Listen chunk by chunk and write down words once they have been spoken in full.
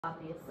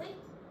obviously.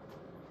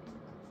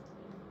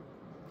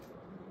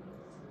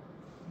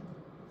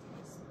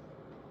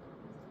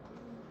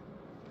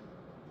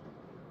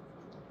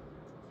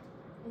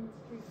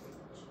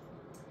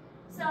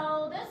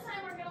 So this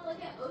time we're going to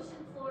look at ocean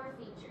floor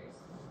features.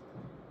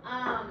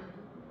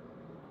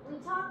 We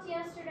talked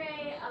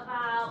yesterday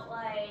about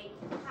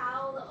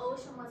how the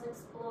ocean was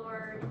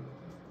explored.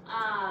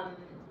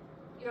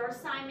 Your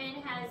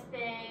assignment has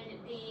been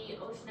the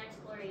ocean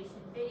exploration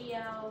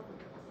video,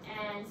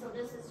 and so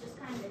this is just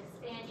kind of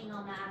expanding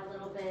on that a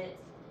little bit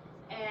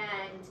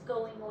and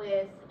going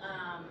with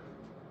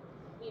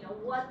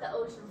what the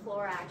ocean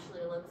floor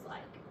actually looks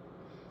like.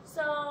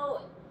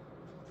 So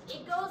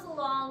it goes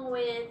along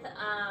with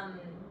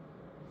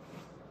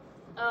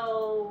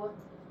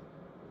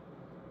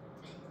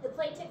the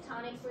plate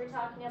tectonics we were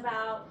talking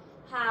about,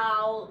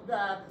 how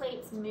the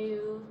plates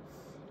move,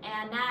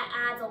 and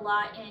that adds a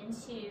lot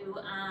into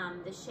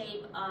the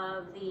shape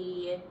of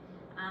the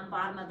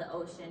bottom of the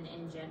ocean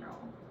in general.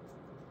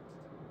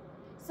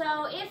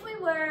 So if we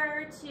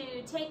were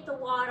to take the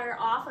water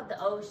off of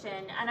the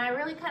ocean, and I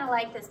really kind of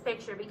like this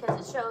picture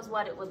because it shows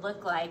what it would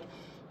look like,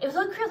 it would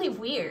look really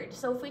weird.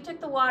 So if we took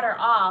the water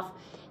off,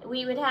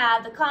 we would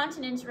have the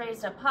continents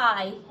raised up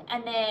high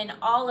and then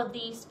all of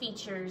these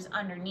features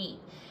underneath.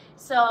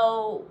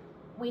 So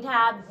we'd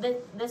have,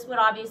 this would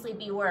obviously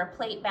be where a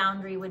plate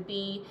boundary would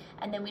be,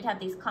 and then we'd have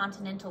these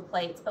continental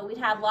plates, but we'd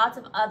have lots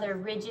of other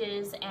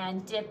ridges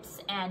and dips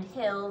and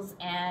hills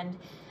and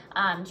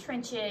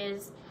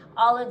trenches,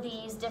 all of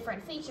these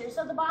different features.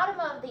 So the bottom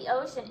of the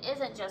ocean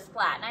isn't just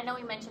flat, and I know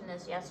we mentioned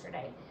this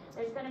yesterday.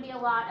 There's going to be a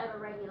lot of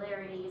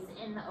irregularities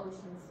in the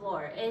ocean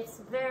floor. It's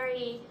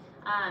very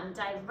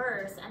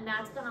diverse, and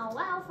that's going to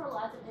allow for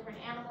lots of different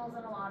animals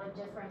and a lot of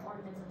different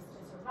organisms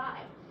to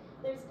survive.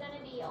 There's going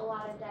to be a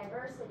lot of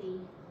diversity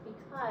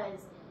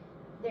because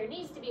there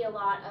needs to be a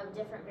lot of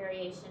different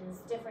variations.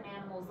 Different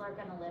animals are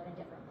going to live in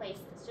different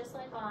places. Just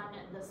like on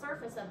the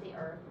surface of the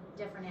earth,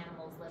 different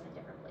animals live in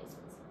different places.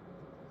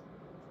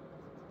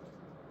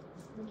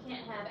 We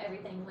can't have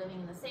everything living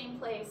in the same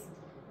place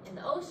in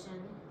the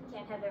ocean. We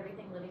can't have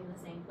everything living in the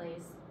same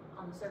place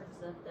on the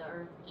surface of the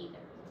earth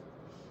either.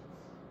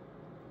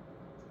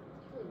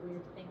 It's really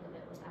weird to think of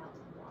it without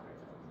water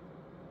though.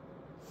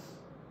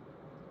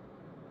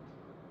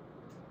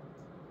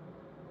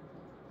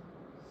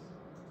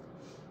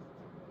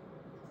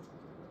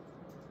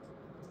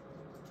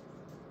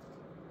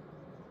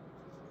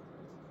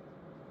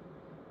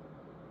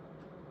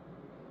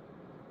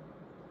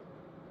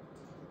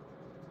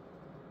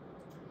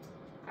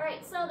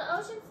 Alright, so the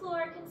ocean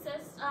floor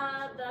consists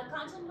of the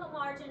continental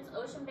margins,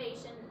 ocean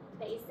basin,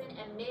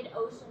 and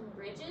mid-ocean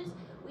ridges.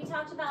 We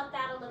talked about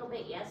that a little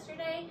bit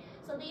yesterday.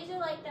 So these are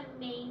like the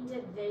main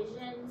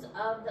divisions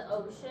of the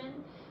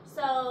ocean.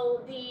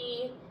 So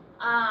the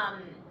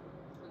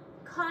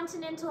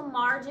continental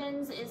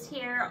margins is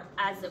here,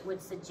 as it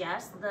would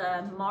suggest,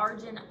 the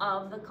margin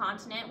of the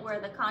continent, where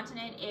the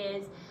continent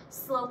is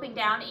sloping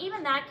down.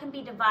 Even that can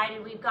be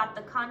divided. We've got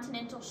the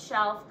continental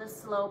shelf, the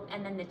slope,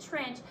 and then the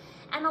trench.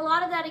 And a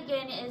lot of that,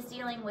 again, is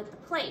dealing with the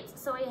plates.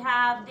 So we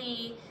have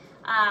the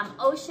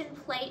ocean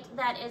plate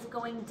that is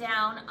going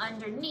down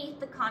underneath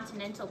the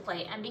continental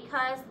plate. And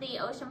because the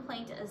ocean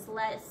plate is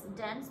less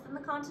dense than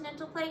the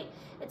continental plate,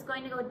 it's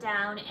going to go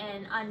down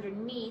and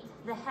underneath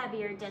the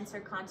heavier, denser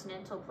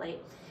continental plate.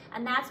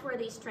 And that's where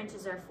these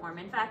trenches are formed.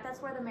 In fact,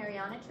 that's where the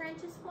Mariana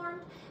Trench is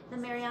formed. The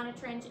Mariana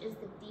Trench is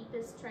the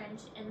deepest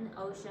trench in the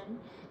ocean,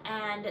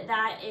 and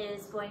that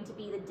is going to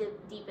be the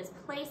deepest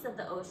place of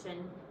the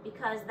ocean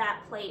because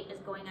that plate is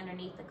going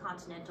underneath the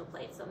continental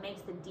plate, so it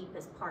makes the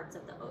deepest parts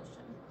of the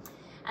ocean.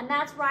 And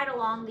that's right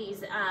along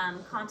these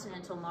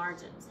continental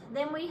margins.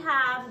 Then we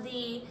have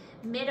the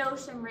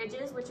mid-ocean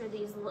ridges, which are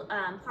these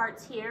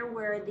parts here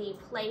where the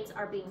plates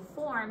are being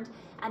formed,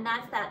 and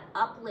that's that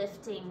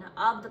uplifting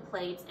of the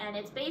plates, and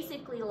it's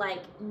basically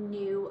like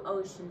new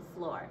ocean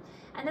floor.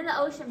 And then the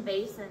ocean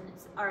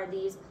basins are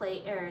these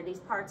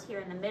parts here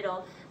in the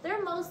middle.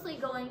 They're mostly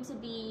going to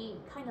be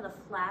kind of the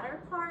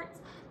flatter parts,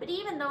 but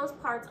even those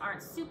parts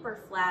aren't super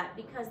flat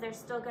because they're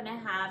still going to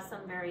have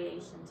some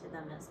variation to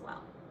them as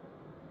well.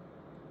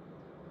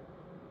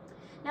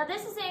 Now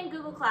this is in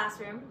Google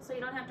Classroom, so you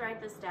don't have to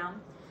write this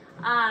down.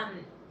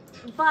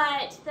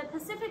 But the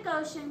Pacific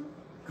Ocean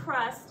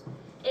crust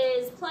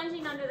is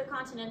plunging under the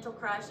continental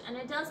crust, and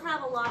it does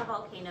have a lot of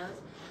volcanoes.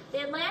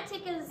 The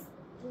Atlantic is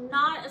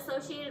not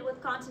associated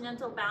with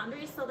continental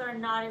boundaries, so there are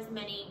not as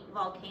many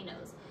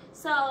volcanoes.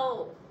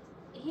 So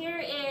here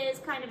is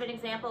kind of an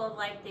example of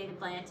like the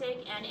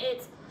Atlantic, and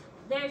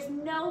there's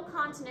no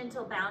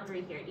continental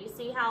boundary here. Do you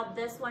see how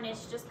this one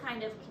is just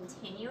kind of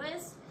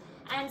continuous?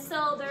 And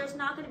so there's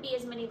not going to be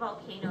as many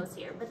volcanoes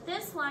here. But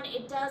this one,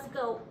 it does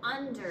go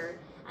under,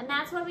 and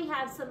that's why we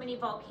have so many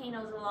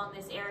volcanoes along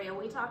this area.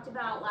 We talked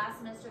about last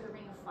semester the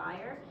Ring of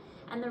Fire,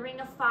 and the Ring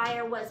of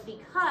Fire was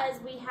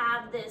because we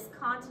have this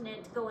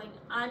continent going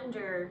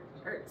under,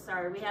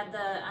 we have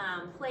the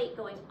plate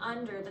going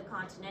under the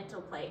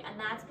continental plate, and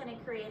that's going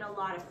to create a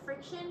lot of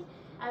friction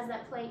as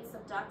that plate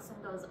subducts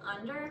and goes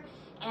under,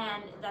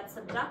 and that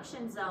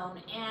subduction zone,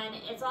 and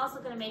it's also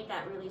going to make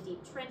that really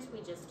deep trench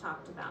we just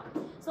talked about.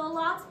 So a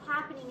lot's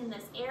happening in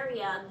this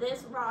area.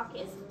 This rock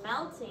is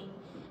melting,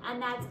 and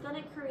that's going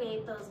to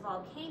create those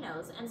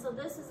volcanoes. And so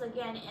this is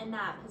again in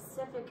that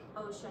Pacific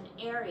Ocean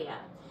area.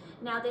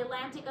 Now the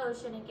Atlantic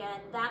Ocean, again,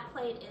 that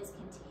plate is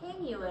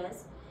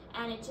continuous,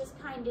 and it just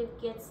kind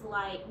of gets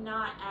like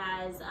not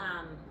as,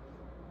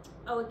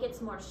 it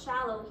gets more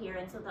shallow here,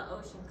 and so the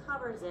ocean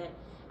covers it,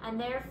 and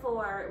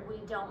therefore we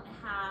don't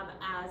have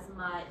as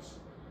much,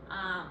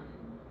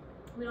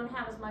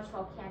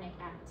 volcanic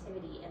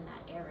activity in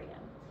that area.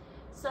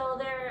 So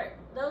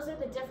those are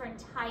the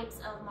different types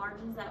of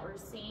margins that we're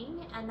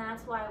seeing, and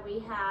that's why we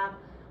have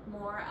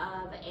more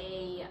of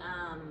a,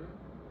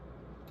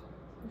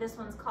 this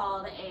one's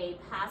called a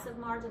passive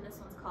margin, this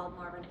one's called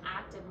more of an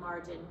active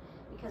margin,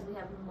 because we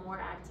have more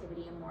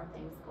activity and more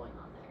things going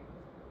on there.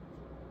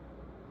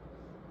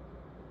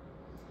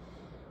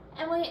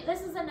 And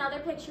this is another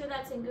picture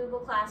that's in Google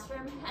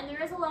Classroom, and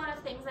there is a lot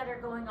of things that are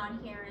going on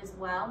here as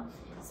well.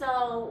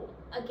 So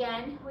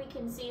again, we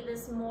can see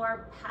this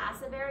more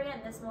passive area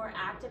and this more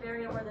active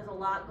area where there's a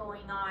lot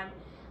going on,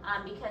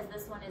 because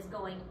this one is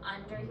going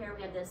under here.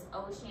 We have this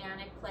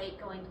oceanic plate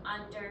going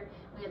under.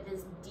 We have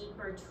this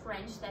deeper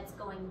trench that's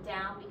going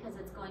down because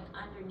it's going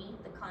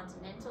underneath the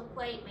continental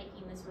plate,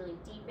 making this really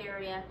deep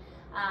area.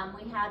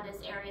 We have this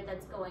area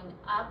that's going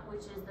up,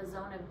 which is the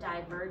zone of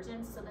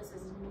divergence. So this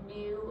is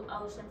new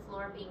ocean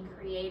floor being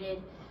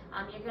created.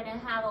 You're going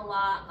to have a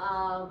lot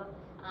of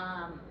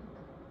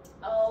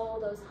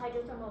those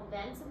hydrothermal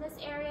vents in this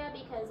area,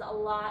 because a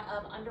lot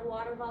of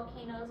underwater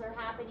volcanoes are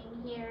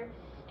happening here,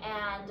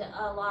 and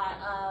a lot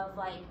of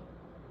like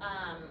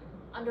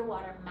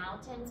underwater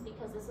mountains,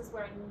 because this is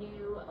where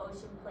new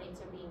ocean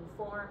plates are being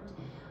formed.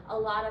 A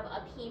lot of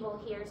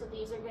upheaval here, so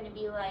these are going to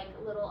be like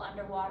little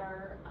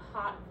underwater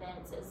hot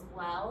vents as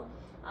well,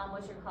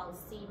 which are called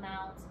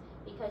seamounts,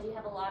 because you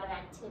have a lot of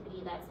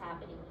activity that's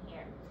happening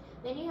here.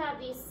 Then you have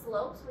these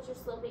slopes, which are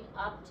sloping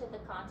up to the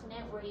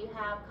continent, where you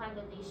have kind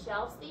of these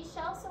shelves. These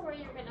shelves are where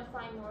you're going to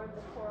find more of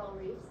the coral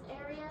reefs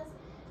areas,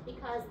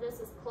 because this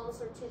is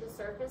closer to the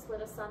surface where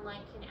the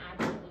sunlight can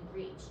actually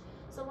reach.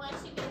 So once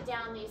you get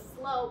down these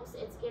slopes,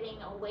 it's getting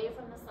away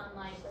from the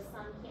sunlight. The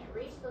sun can't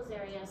reach those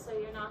areas, so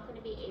you're not going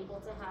to be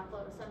able to have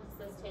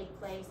photosynthesis take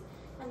place,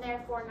 and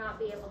therefore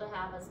not be able to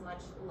have as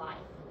much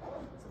life.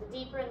 So the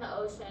deeper in the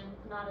ocean,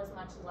 not as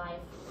much life,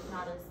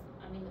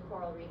 the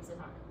coral reefs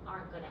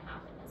aren't going to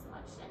happen as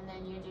much, and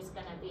then you're just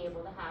going to be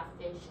able to have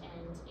fish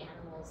and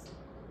animals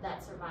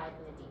that survive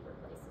in the deeper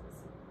places.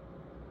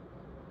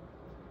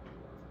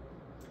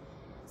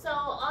 So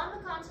on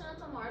the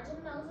continental margin,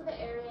 those are the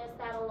areas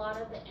that a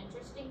lot of the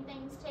interesting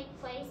things take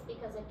place,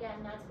 because again,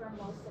 that's where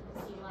most of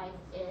the sea life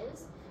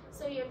is.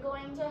 So you're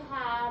going to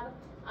have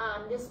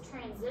this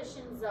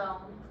transition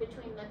zone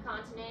between the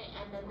continent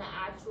and then the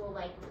actual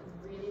like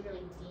really,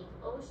 really deep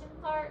ocean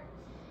part.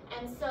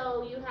 And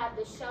so you have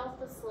the shelf,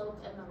 the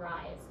slope, and the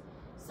rise.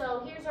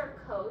 So here's our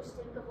coast,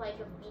 think of like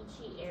a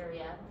beachy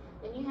area.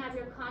 Then you have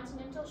your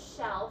continental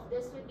shelf.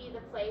 This would be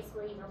the place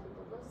where, you know,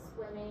 people go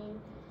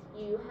swimming.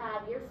 You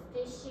have your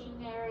fishing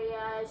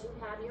areas, you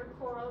have your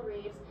coral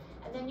reefs,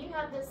 and then you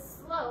have this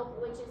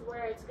slope, which is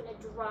where it's going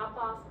to drop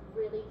off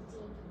really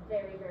deep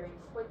very, very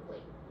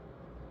quickly.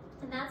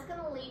 And that's going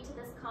to lead to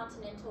this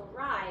continental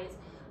rise,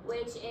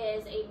 which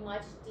is a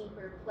much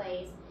deeper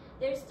place.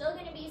 There's still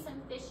going to be some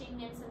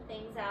fishing and some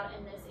things out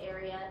in this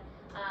area,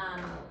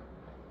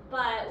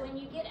 but when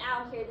you get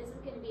out here, this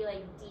is going to be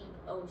like deep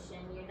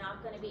ocean. You're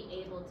not going to be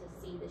able to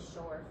see the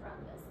shore from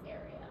this area.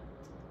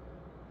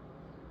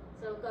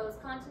 So it goes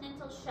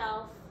continental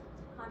shelf,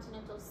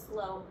 continental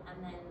slope,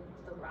 and then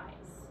the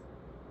rise.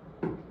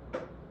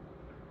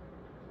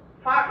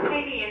 Fox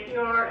Haney, if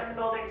you're in the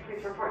building,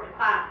 please report to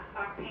class.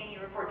 Fox Haney,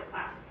 report to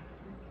class.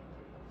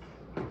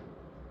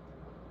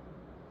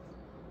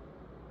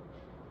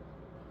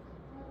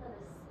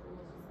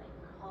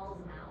 Calls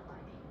them out by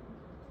name.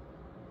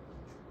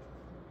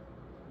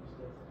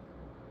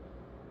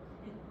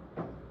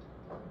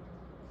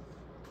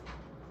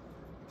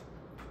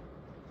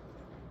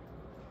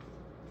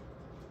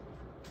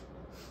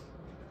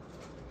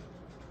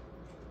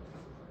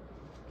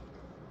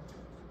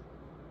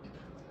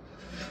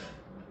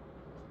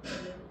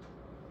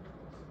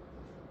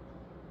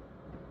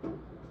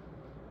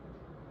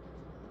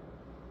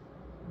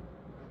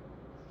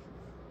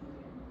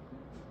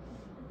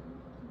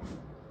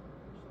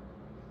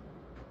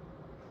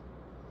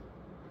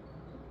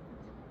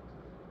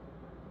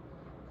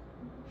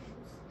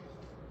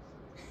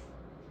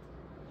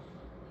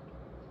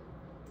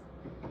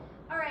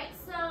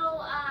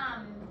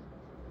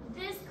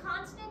 This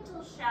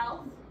continental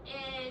shelf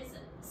is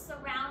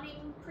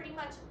surrounding pretty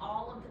much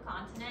all of the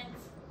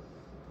continents,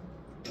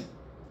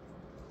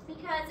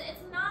 because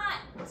it's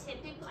not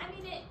typical. I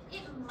mean,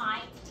 it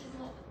might be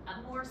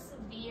more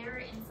severe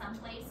in some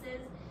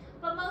places,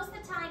 but most of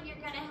the time you're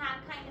going to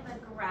have kind of a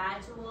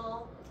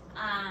gradual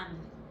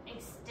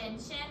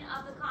extension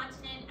of the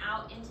continent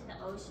out into the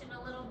ocean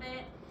a little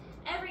bit.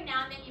 Every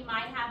now and then you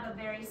might have a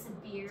very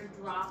severe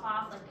drop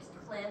off, like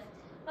a cliff,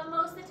 but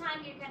most of the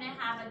time you're going to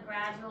have a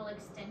gradual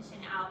extension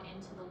out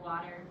into the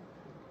water.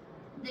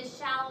 The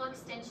shallow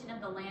extension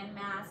of the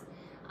landmass.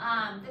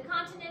 The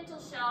continental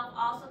shelf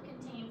also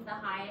contains the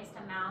highest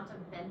amount of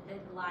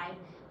benthic life.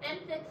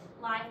 Benthic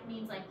life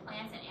means like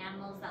plants and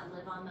animals that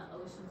live on the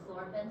ocean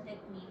floor. Benthic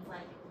means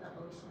like the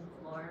ocean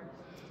floor.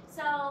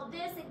 So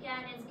this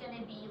again is going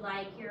to be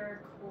like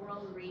your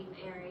coral reef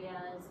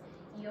areas,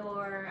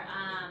 your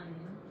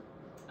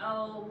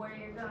where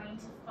you're going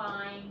to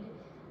find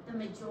the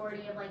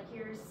majority of like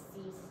your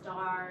sea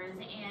stars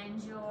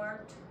and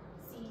your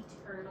sea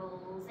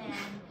turtles and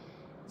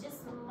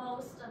just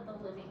most of the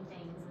living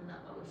things in the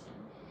ocean.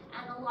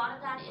 And a lot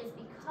of that is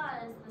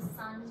because the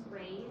sun's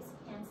rays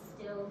can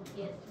still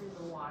get through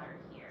the water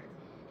here.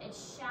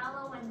 It's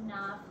shallow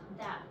enough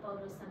that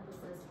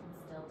photosynthesis can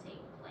still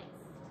take place.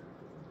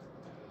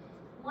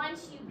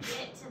 Once you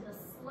get to the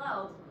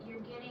slope, you're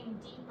getting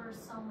deeper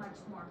so much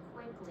more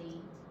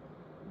quickly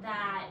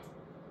that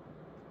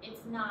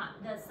it's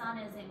not, the sun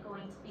isn't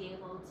going to be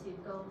able to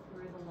go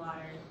through the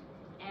water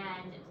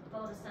and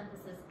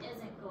photosynthesis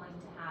isn't going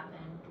to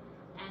happen,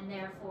 and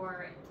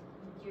therefore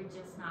you're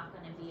just not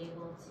going to be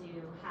able to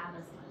have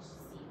as much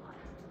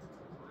seawater.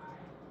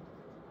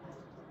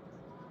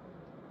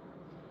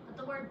 But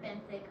the word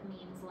benthic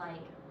means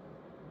like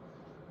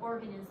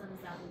organisms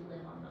that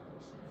live on the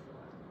ocean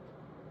floor.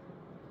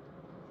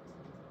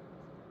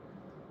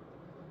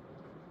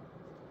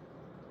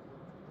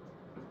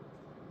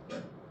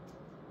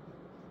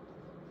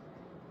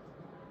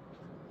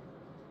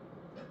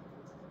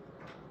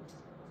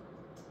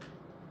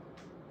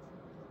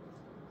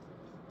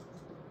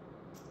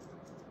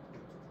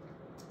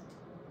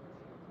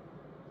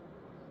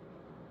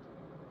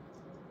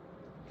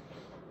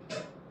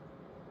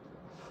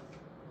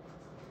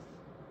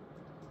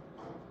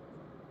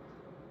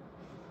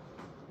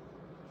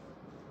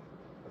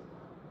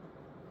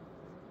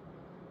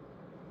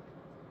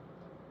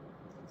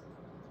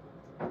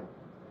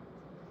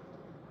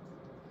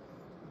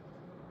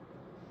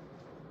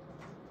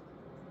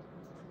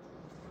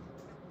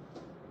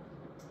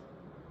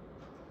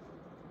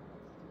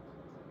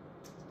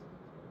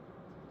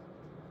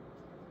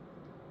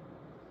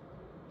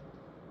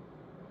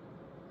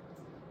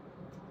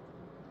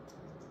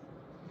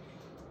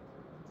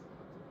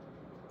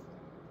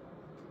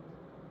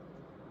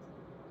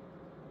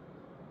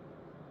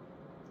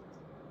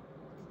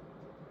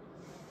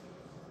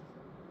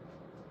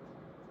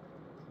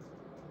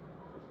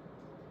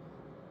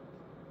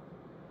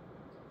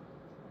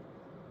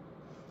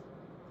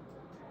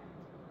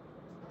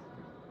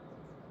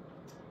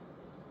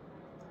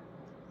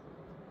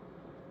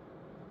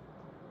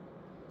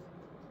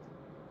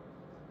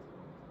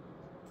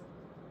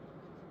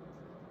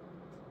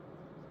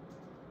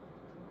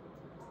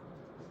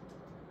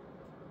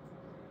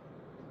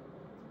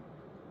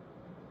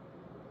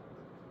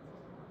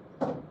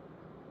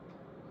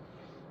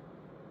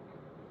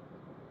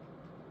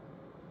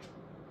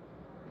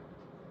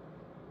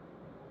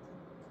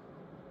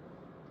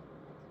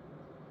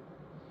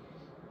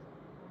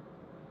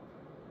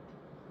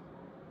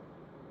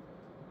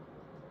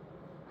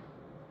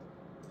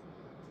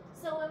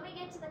 So when we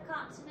get to the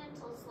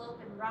continental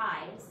slope and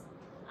rise,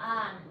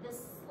 the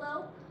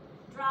slope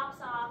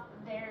drops off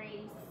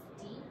very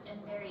steep and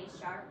very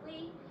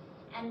sharply,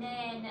 and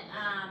then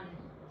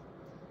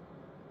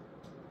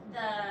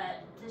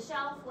the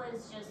shelf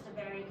was just a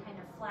very kind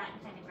of flat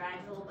and kind of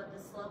gradual, but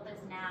the slope is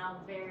now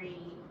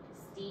very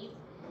steep.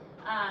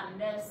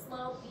 The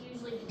slope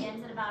usually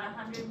begins at about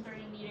 130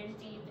 meters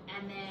deep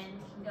and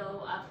then can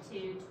go up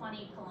to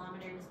 20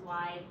 kilometers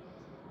wide.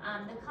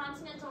 The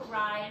continental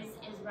rise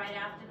is right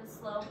after the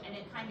slope, and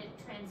it kind of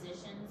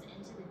transitions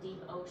into the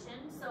deep ocean.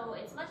 So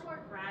it's much more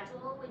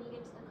gradual when you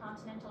get to the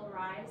continental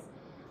rise.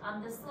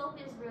 The slope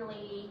is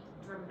really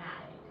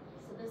dramatic.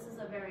 So this is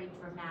a very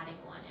dramatic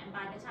one. And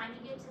by the time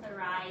you get to the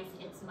rise,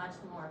 it's much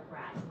more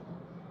gradual.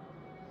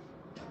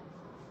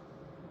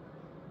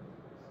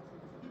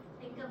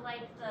 Think of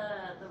like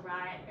the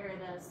rise or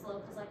the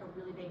slope is like a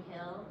really big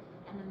hill,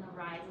 and then the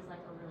rise is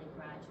like a really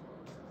gradual.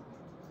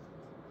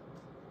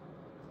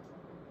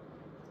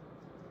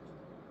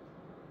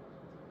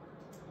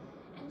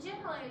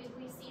 Generally,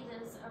 we see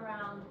this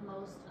around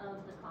most of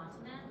the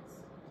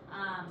continents.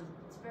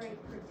 It's very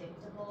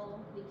predictable.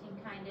 We can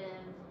kind of,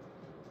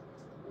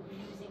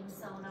 using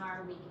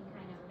sonar, we can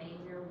kind of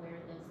measure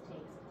where this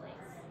takes place.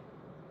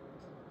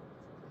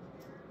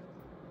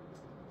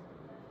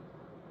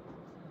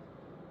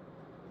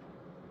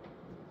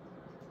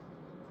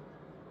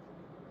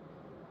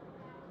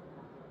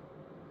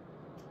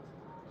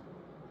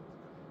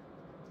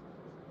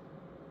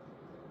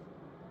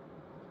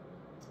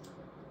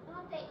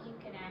 That you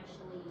can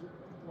actually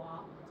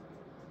walk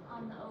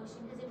on the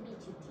ocean because it would be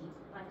too deep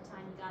by the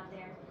time you got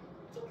there.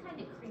 It'd be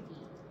kind of creepy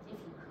if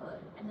you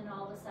could, and then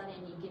all of a sudden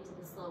you get to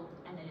the slope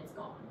and then it's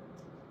gone.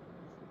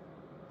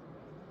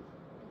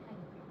 Kind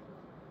of creepy.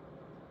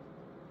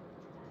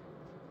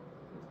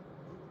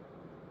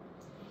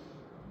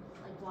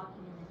 Like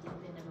walking in the deep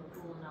end of a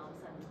pool and all of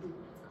a sudden, boop,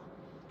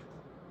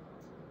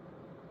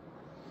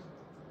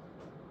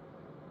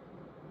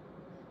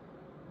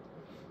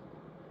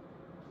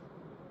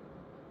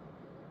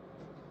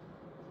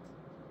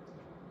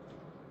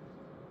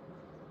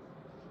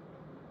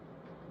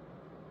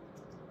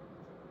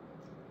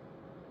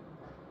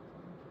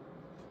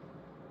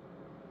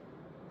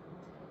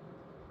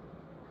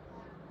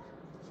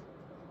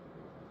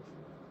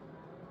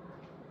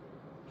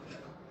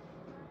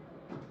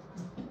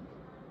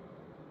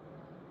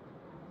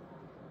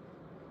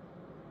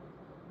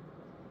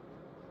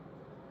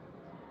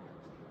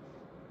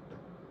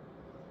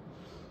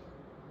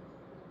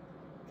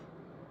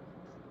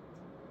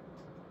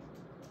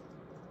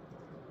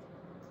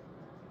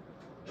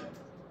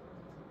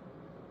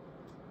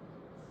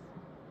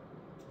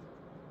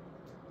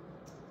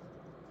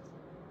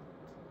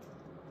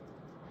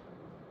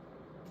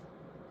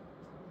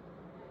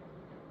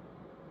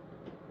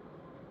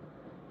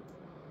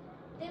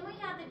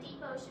 the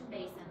deep ocean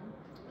basin.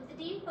 With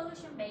the deep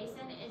ocean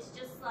basin, it's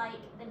just like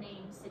the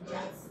name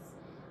suggests.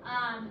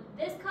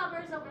 This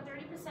covers over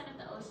 30% of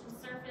the ocean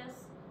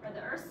surface, or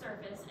the Earth's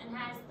surface, and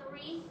has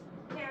 3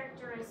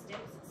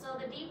 characteristics. So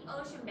the deep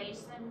ocean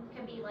basin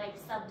can be like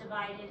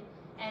subdivided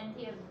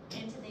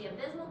into the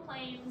abysmal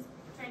plains,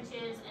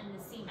 trenches, and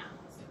the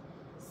seamounts.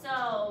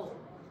 So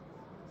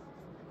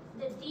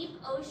the deep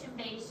ocean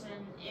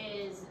basin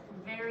is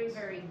very,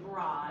 very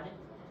broad.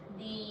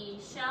 The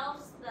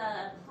shelves,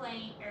 the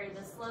plain or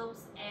the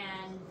slopes,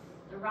 and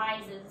the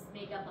rises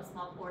make up a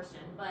small portion,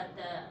 but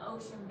the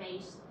ocean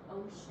basin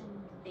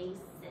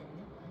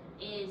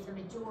is the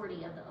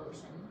majority of the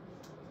ocean.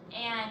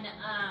 And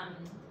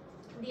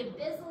the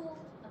abyssal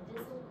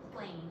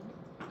plain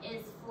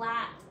is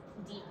flat,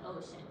 deep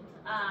ocean.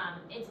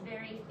 It's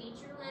very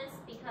featureless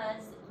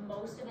because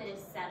most of it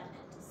is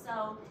sediment.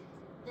 So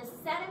the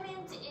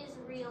sediment is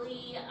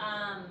really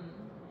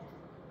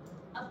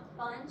a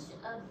bunch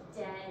of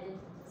dead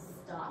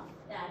stuff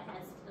that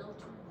has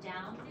filtered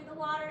down through the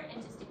water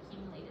and just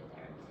accumulated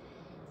there.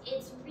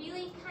 It's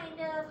really kind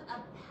of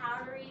a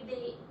powdery,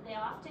 they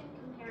often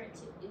compare it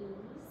to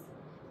ooze,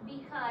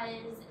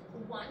 because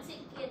once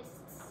it gets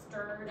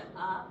stirred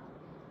up,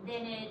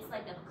 then it's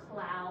like a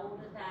cloud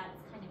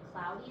that's kind of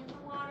cloudy in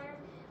the water.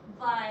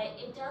 But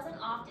it doesn't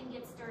often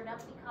get stirred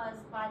up because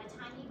by the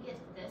time you get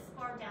this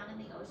far down in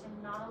the ocean,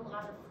 not a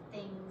lot of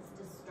things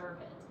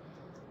disturb it.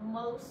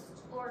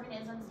 Most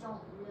organisms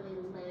don't really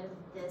live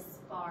this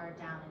far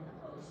down in the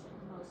ocean.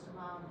 Most of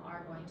them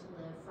are going to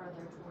live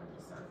further toward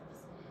the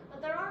surface.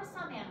 But there are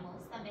some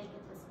animals that make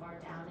it this far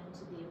down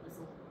into the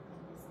abyssal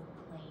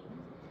plain.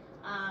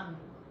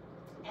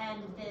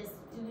 And this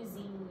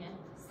oozing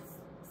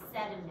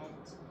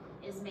sediment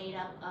is made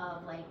up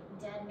of like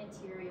dead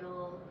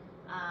material,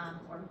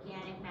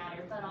 organic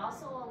matter, but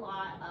also a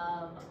lot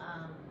of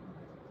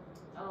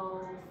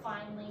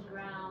finely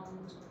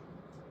ground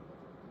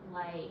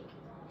like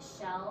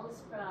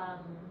shells from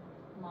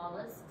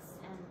mollusks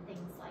and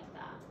things like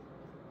that.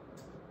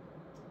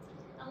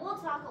 And we'll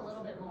talk a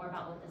little bit more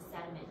about what the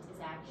sediment is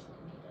actually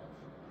made of.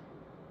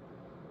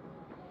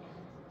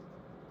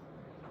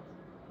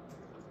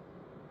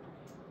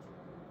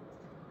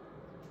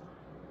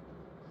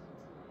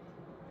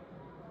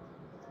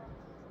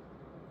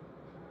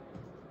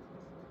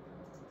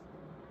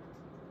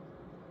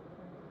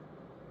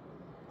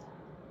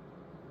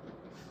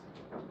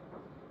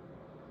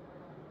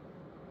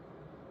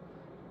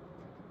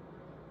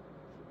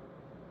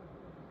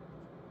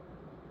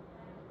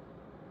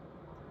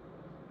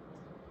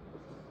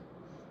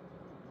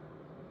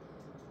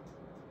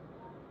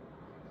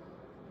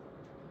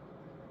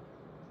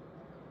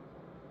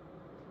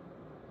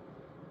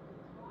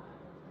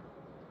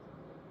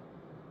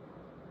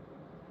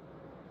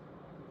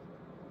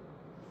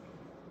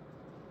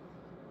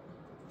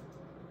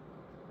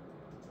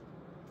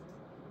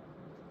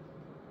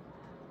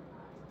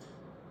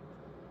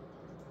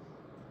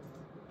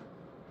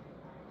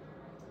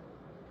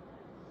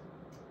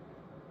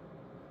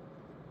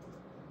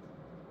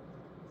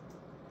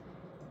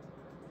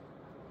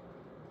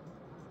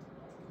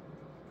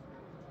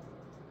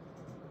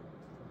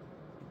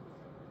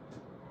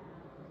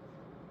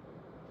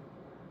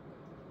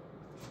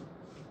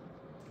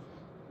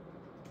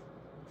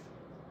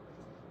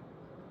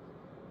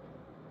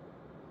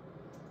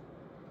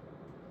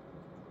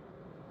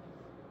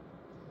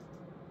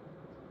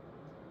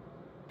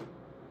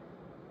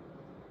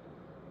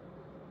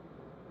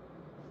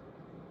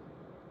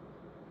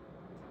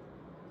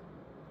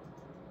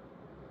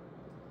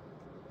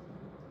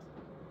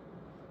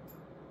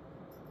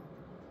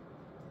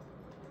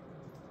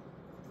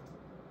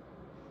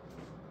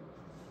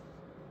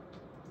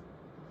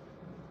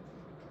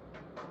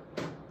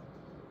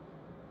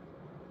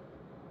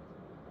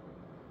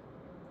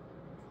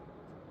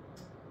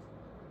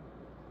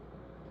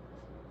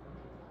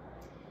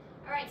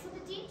 Alright, so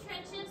the deep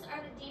trenches are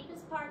the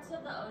deepest parts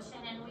of the ocean,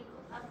 and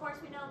of course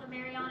we know the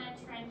Mariana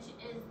Trench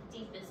is the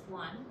deepest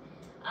one.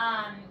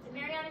 The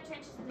Mariana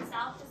Trench is in the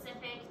South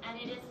Pacific, and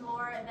it is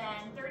more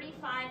than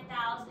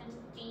 35,000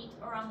 feet,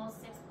 or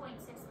almost 6.6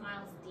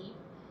 miles deep.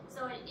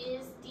 So it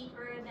is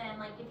deeper than,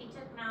 like, if you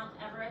took Mount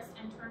Everest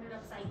and turned it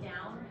upside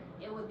down,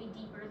 it would be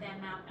deeper than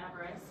Mount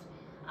Everest.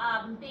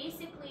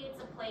 Basically, it's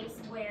a place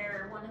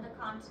where one of the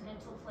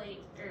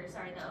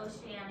the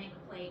oceanic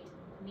plate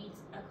meets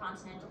a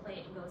continental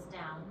plate and goes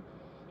down,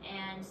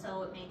 and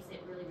so it makes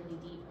it really, really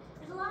deep.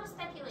 There's a lot of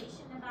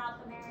speculation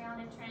about the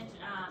Mariana Trench.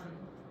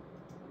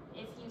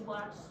 If you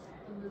watch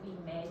the movie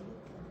Meg,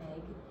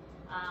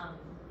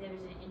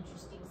 there's an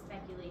interesting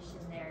speculation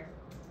there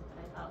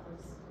that I thought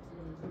was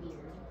really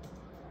weird.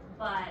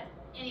 But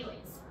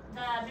anyways,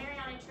 the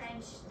Mariana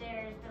Trench,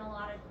 there's been a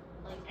lot of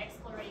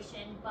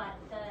exploration, but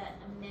the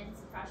immense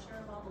pressure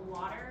of all the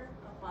water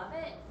above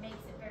it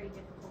makes it very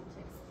difficult to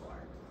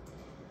explore.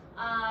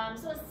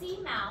 So a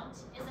seamount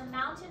is a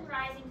mountain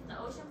rising from the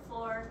ocean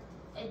floor.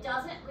 It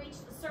doesn't reach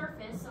the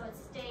surface, so it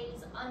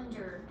stays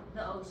under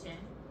the ocean.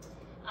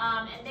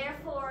 And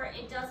therefore,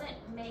 it doesn't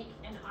make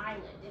an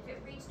island. If it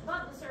reached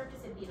above the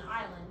surface, it'd be an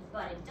island,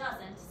 but it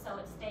doesn't, so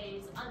it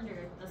stays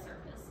under the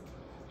surface.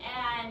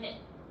 And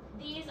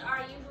these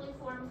are usually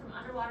formed from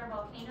underwater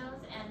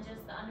volcanoes, and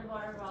just the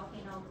underwater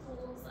volcano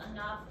cools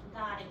enough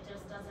that it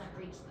just doesn't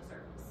reach the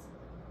surface.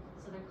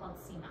 So they're called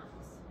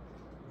seamounts.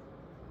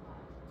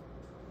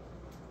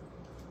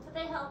 So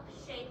they help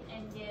shape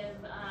and give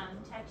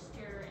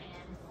texture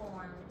and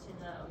form to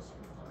the ocean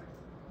floor.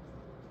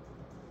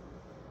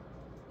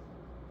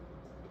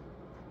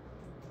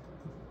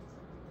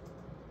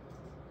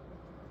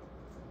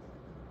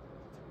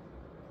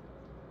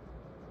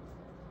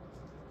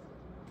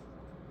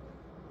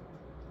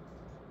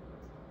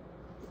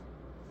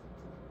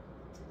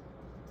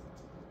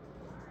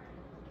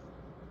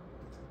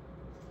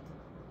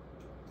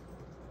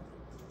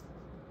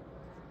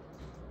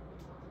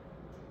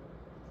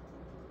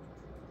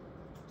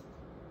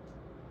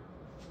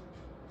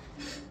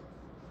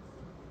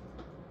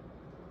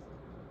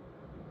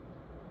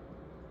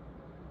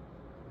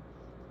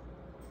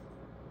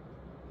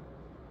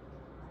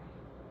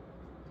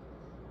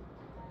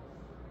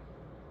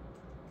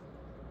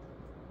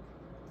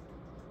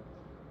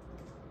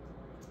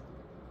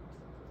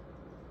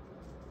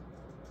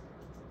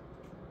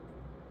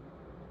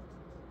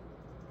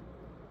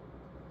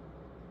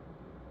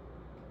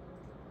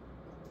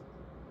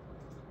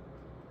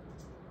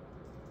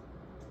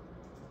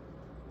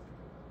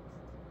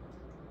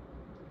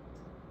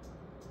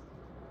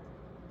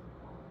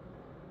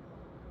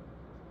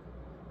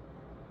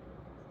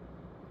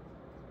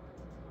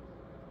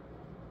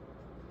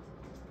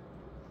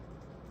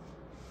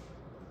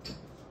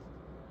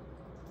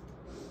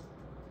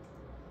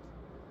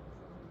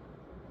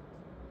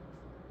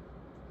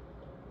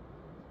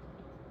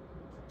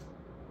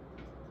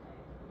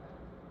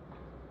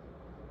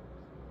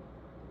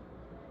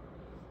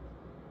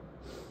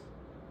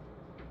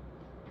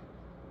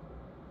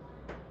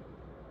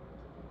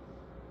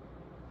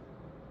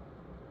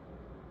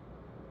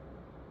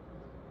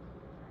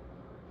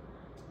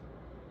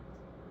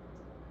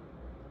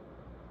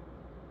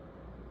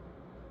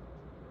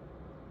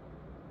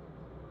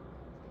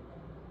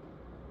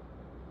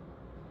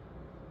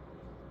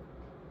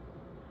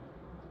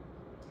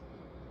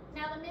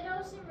 Now the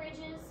mid-ocean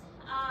ridges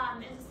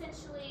is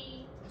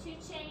essentially two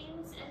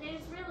chains, and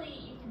there's really,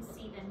 you can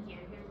see them here.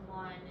 Here's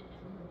one,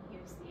 and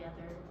here's the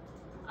other.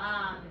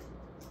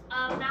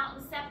 A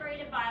mountain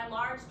separated by a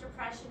large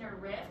depression or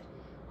rift,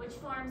 which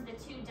forms the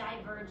two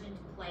divergent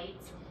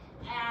plates.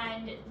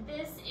 And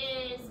this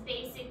is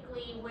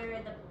basically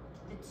where the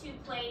two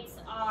plates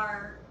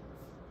are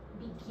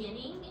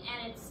beginning,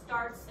 and it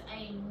starts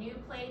a new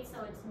plate,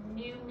 so it's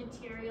new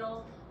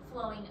material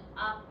flowing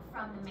up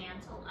from the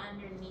mantle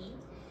underneath.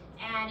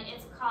 And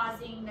it's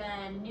causing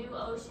the new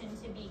ocean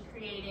to be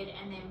created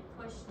and then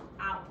pushed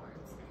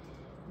outwards.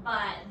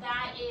 But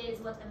that is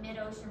what the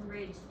mid-ocean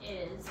ridge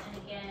is. And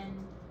again,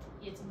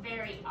 it's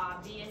very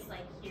obvious,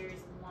 like here's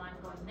one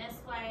going this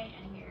way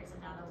and here's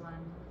another one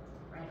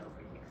right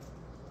over here.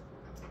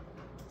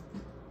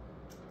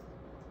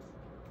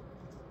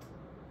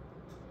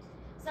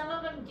 Some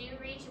of them do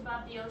reach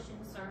above the ocean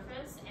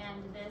surface,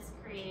 and this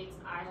creates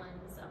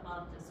islands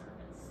above the surface.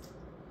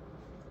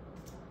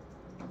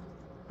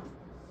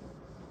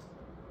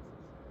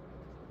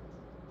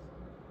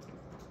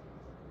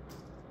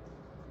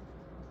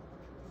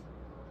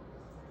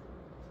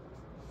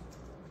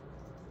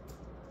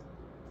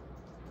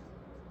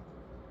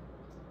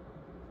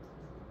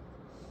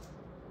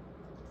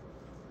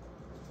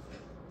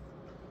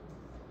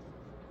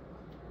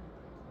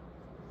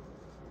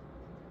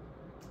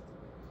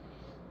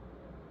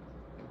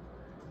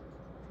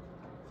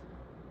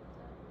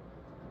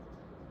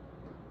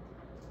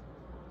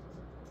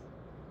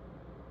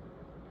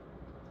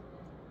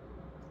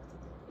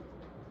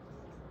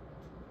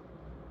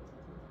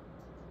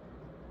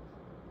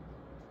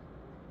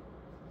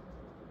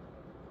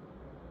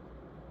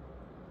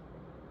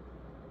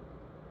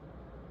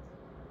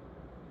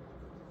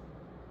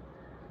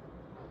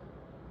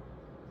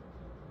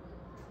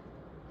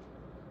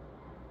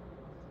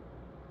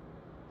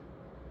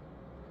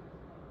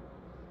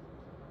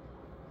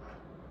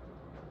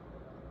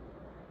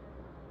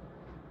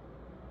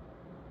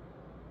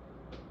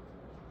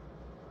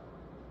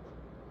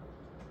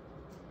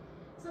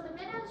 So the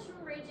mid-ocean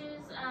ridges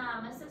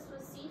assist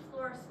with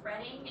seafloor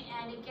spreading,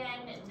 and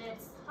again,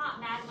 it's hot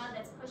magma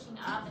that's pushing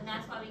up, and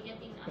that's why we get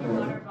these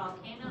underwater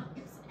volcanoes,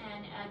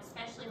 and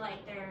especially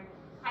like their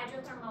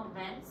hydrothermal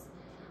vents.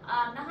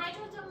 The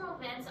hydrothermal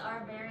vents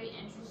are very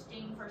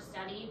interesting for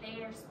study.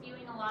 They are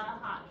spewing a lot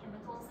of hot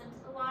chemicals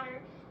into the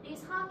water.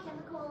 These hot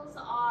chemicals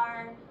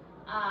are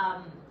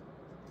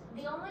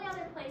the only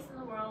other place in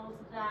the world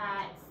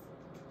that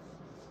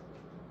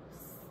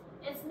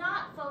it's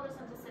not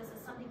photosynthesis,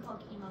 it's something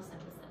called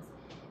chemosynthesis.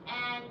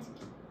 And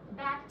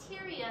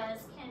bacteria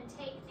can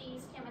take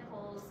these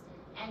chemicals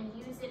and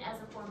use it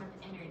as a form of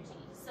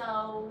energy.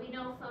 So we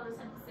know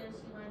photosynthesis,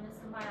 you learned this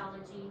in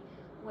biology,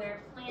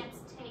 where plants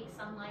take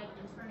sunlight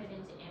and turn it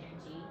into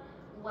energy,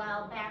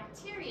 while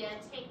bacteria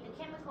take the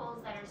chemicals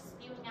that are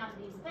spewing out of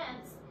these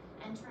vents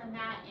and turn that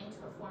that into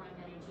a form of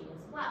energy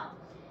as well.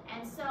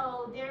 And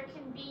so there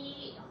can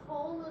be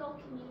whole little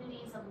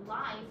communities of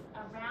life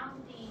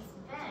around these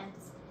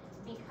vents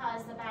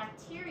because the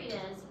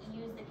bacteria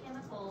use the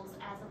chemicals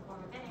as a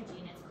form of energy,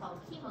 and it's called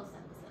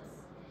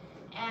chemosynthesis.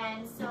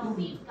 And so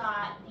we've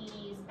got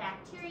these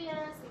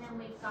bacteria, and then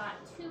we've got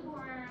tube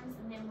worms,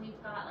 and then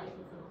we've got like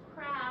these little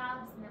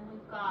crabs, and then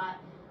we've got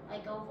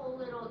like a whole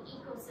little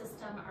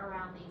ecosystem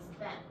around these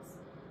vents,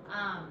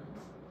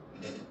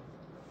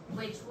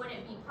 which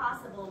wouldn't be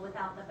possible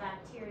without the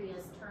bacteria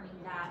turning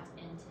that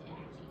into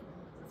energy.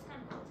 So it's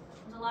kind of cool.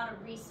 There's a lot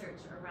of research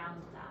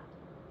around that.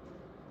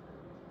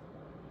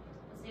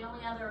 It's the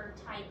only other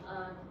type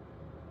of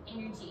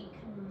energy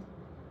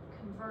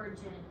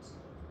convergent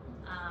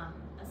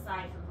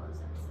aside from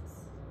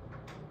photosynthesis.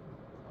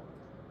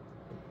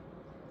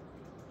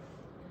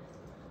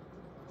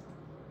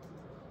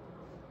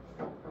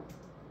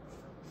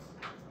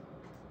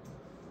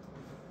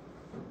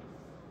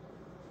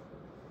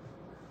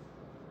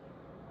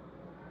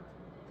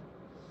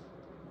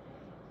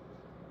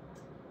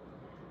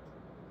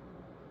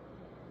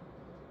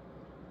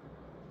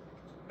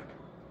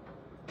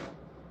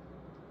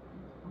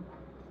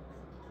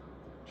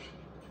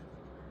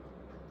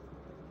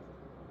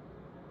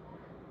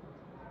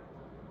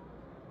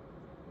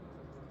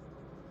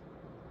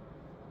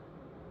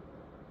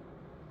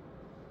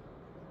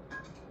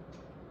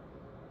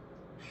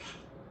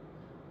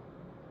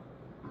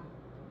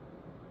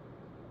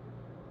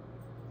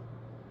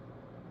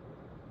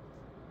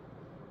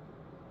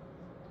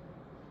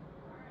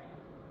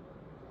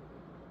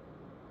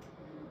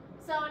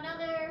 So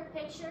another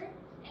picture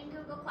in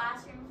Google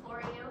Classroom for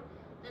you.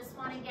 This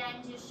one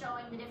again just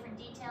showing the different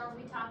details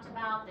we talked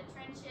about, the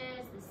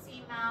trenches, the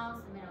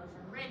seamounts, the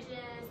mid-ocean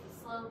ridges, the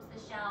slopes,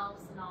 the shelves,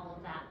 and all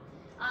of that.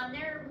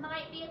 There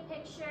might be a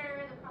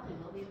picture, there probably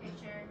will be a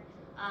picture.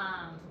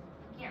 I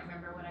can't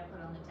remember what I put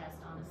on the test,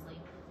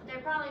 honestly. But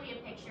there'd probably be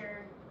a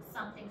picture,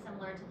 something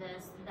similar to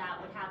this,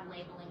 that would have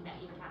labeling that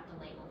you would have to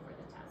label for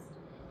the test.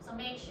 So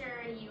make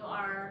sure you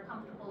are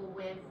comfortable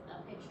with a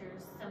picture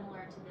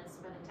similar to this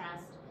for the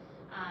test.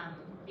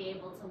 Be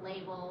able to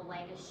label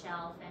like a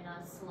shelf and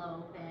a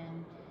slope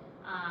and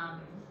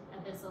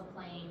abyssal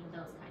plain,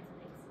 those kinds of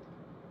things.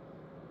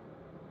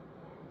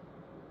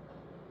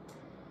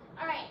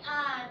 All right,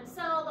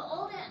 so the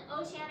old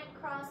oceanic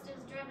crust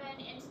is driven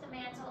into the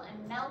mantle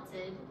and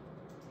melted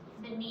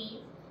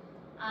beneath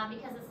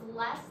because it's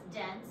less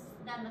dense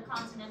than the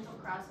continental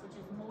crust, which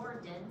is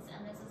more dense,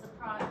 and this is a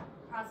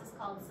process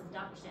called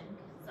subduction.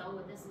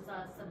 So this is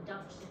a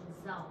subduction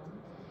zone.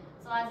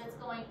 So as it's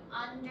going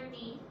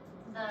underneath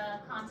the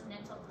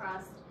continental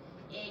crust,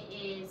 it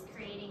is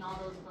creating all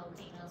those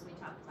volcanoes we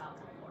talked about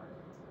before.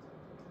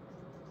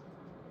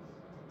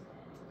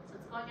 So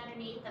it's going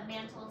underneath, the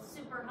mantle is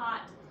super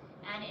hot,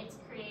 and it's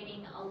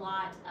creating a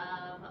lot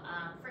of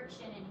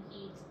friction and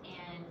heat,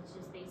 and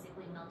just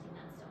basically melting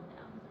that stone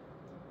down.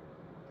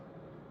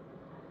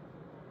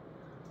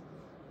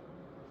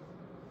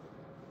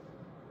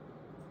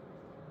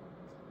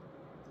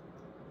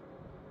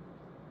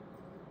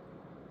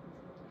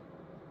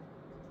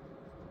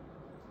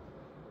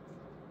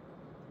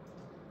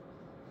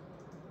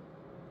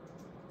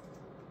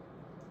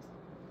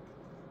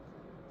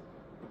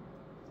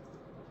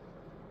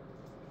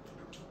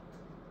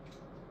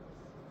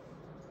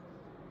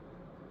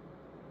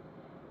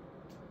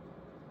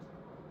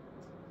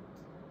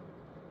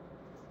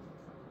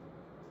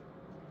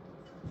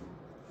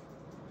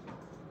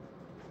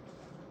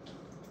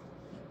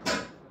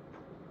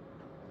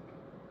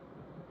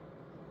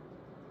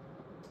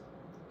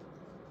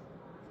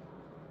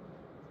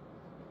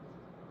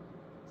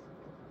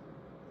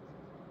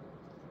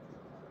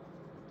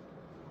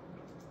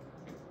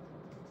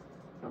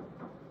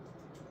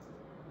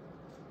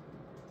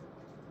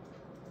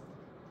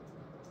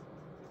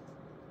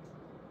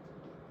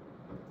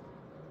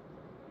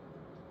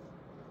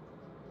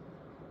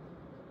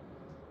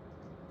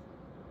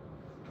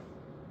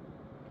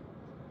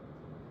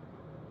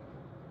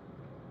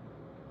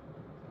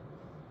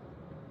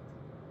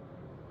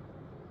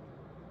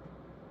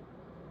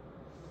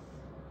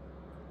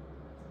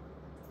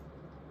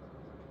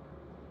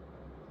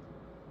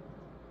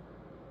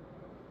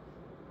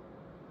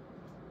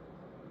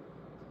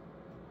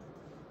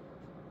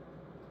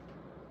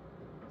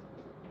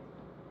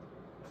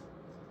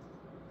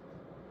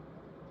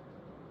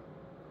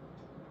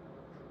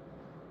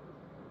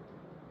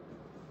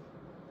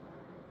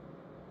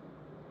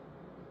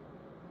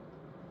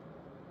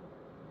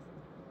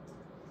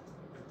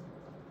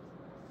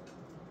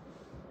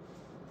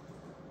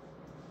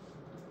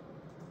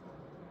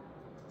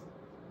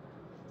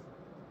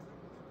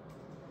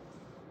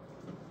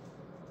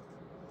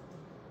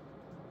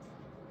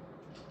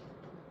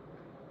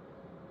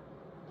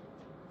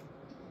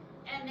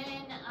 And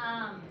then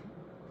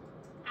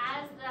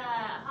as the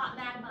hot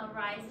magma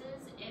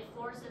rises, it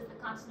forces the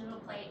continental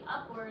plate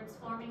upwards,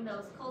 forming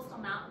those coastal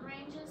mountain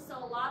ranges. So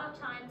a lot of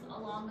times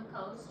along the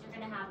coast, you're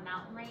going to have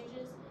mountain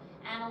ranges,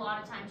 and a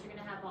lot of times you're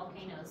going to have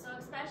volcanoes. So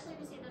especially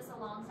if you see this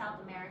along South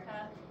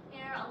America,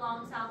 Here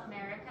along South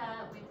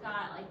America, we've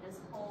got like this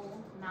whole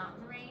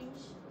mountain range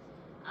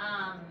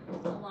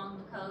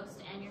along the coast,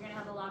 and you're going to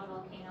have a lot of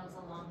volcanoes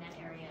along that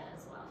area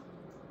as well,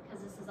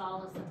 because this is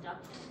all a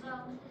subduction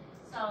zone.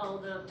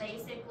 So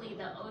basically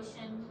the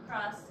ocean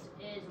crust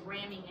is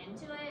ramming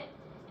into it,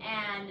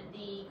 and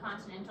the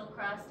continental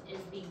crust is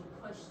being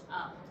pushed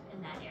up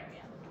in that area.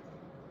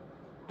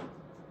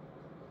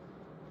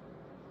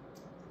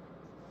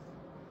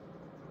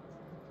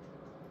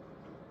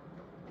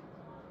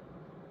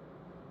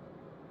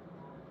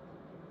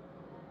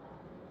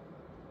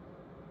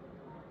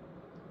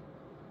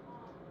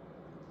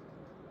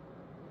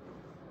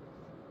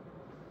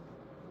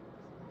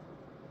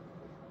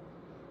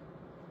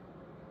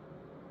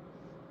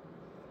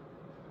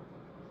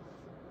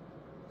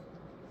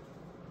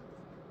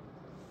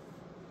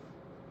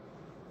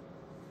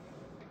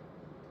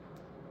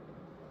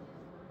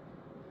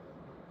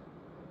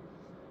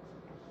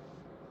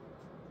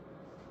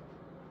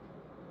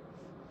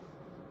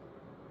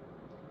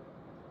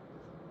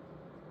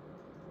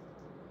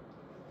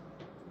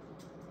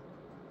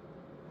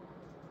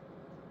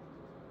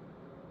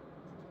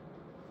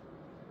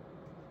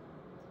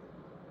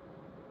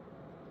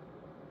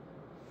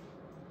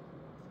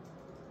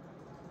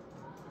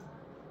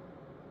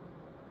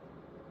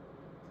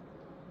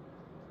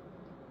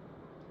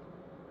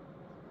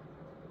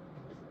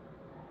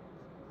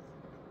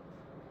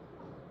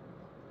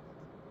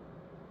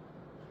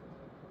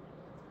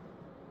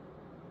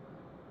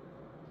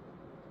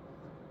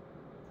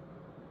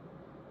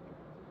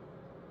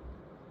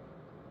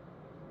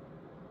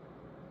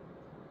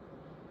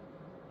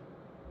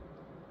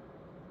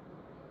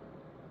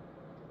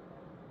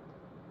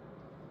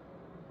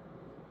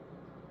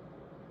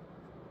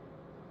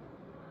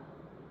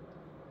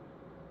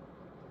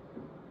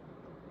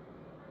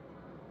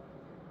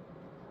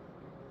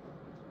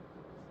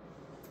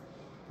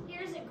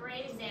 Here's a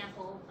great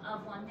example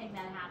of one thing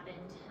that happened.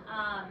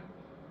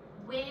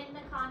 When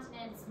the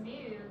continents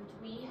moved,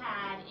 we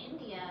had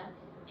India.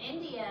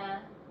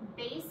 India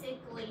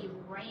basically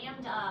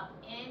rammed up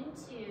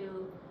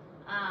into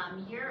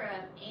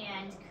Europe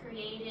and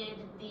created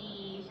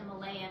the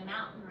Himalayan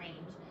mountain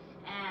range,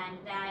 and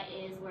that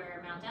is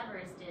where Mount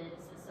Everest is.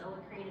 So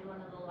it created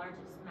one of the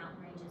largest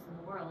mountain ranges in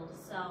the world.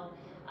 So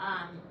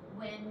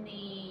when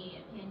the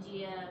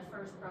Pangea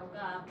first broke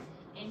up,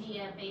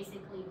 India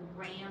basically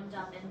rammed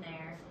up in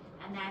there,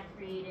 and that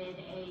created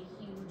a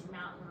huge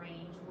mountain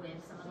range with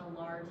some of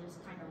the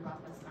largest, kind of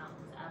roughest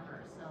mountains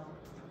ever. So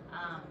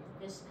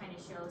this kind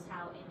of shows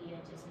how India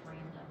just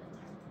rammed up in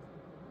there.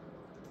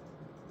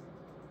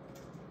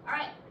 All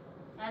right,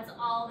 that's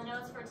all the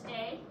notes for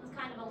today. It's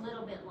kind of a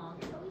little bit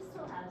longer, but we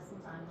still have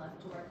some time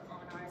left to work on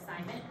our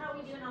assignment. How are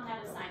we doing on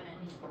that assignment?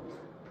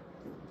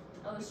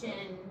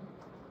 Ocean,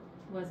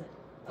 what was it?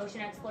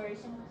 Ocean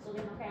exploration, still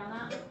doing okay on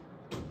that?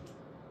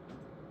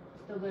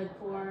 Still good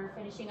for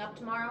finishing up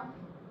tomorrow?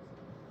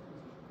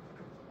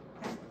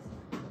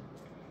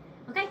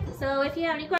 Okay, so if you have any questions,